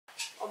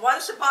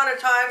once upon a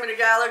time in a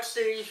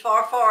galaxy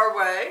far, far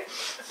away,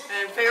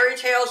 and fairy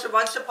tales of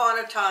once upon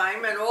a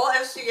time, and all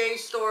SCA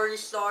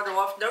stories start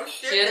off, no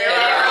shit, there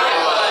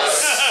I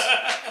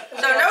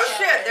was. So no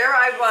shit, there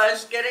I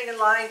was, getting in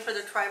line for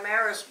the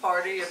Trimaris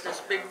party at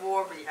this big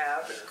war we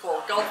have. It's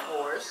called Gulf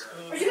Wars.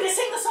 Are you going to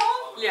sing the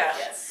song?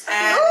 Yes.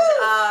 And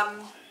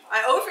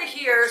I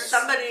overhear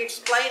somebody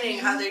explaining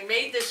how they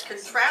made this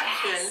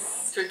contraption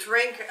to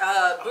drink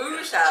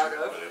booze out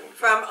of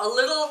from a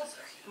little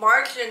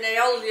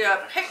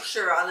marginalia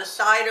picture on the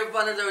side of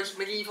one of those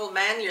medieval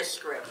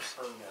manuscripts.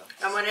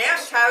 And when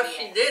asked how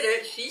she did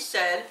it, she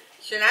said,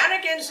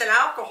 "Shenanigans and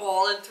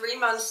alcohol, and 3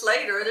 months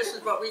later, this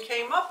is what we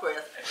came up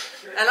with."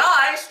 And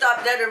I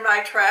stopped dead in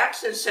my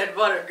tracks and said,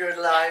 "What a good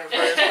line for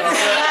a song."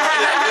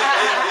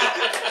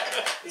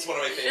 It's one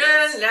of my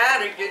favorites.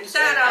 Shenanigans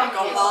and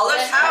alcohol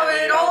is how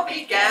it all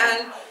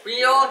began.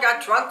 We all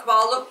got drunk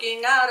while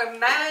looking at a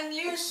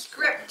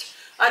manuscript.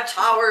 A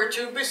tower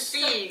to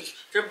besiege,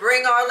 to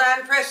bring our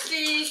land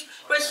prestige,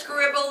 was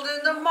scribbled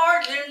in the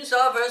margins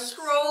of a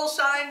scroll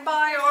signed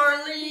by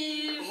our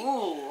liege.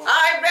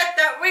 I bet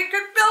that we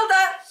could build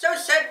that, so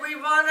said we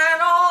one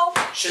and all.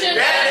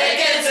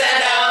 Shenanigans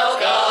and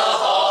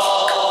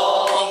alcohol.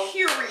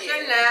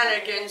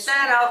 Shenanigans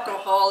and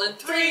alcohol, and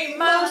 3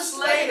 months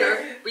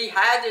later, we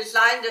had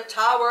designed a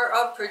tower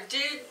of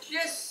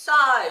prodigious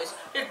size.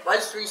 It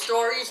was 3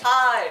 stories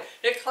high.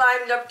 It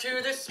climbed up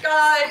to the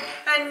sky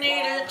and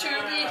needed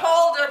to be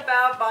hauled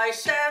about by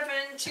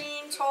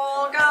 17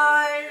 tall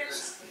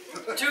guys.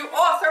 To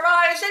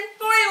authorize in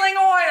boiling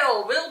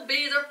oil will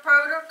be the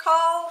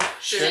protocol.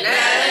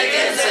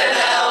 Shenanigans and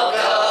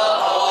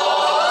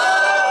alcohol.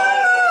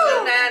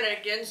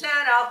 Shenanigans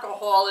and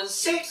alcohol, and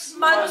 6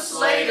 months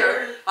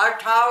later, our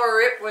tower,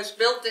 it was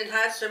built and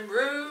had some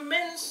room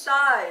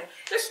inside.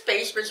 The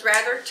space was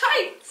rather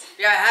tight.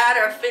 You had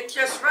to fit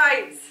just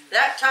right.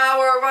 That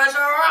tower was a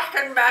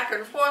rockin' back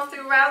and forth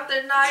throughout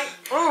the night.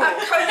 A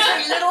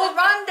cozy little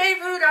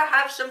rendezvous to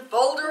have some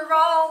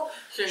folderol.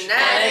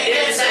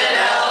 Shenanigans and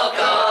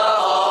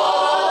alcohol.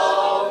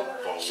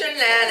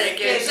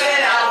 Shenanigans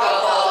and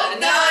alcohol. And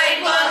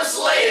 9 months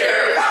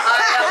later, I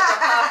left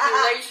the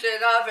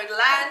population of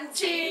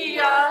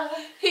Atlantia.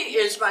 He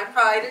is my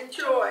pride and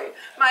joy,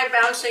 my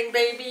bouncing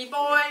baby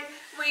boy.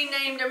 We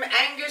named him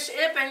Angus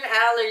Ibn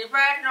Ali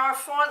Ragnar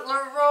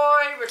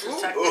Fauntleroy, which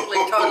is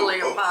technically totally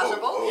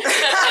impossible.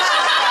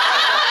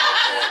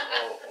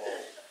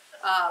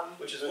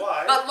 Which is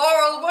why. But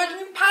Laurel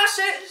wouldn't pass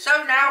it,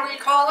 so now we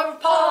call him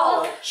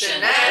Paul.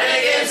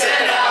 Shenanigans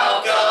and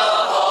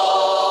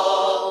alcohol.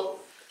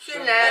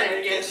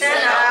 Shenanigans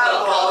and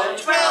alcohol. And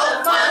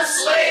 12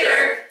 months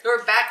later,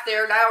 we're back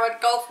there now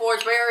at Gulf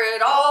Wars where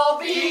it all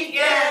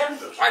began.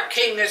 Our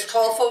king has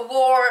called for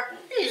war.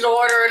 He's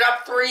ordered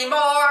up 3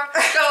 more.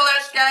 So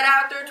let's get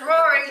out the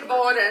drawing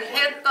board and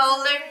hit the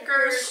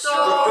liquor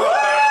store.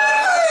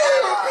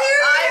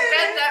 I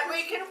bet that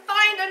we can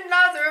find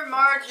another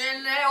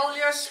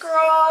marginalia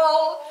scroll.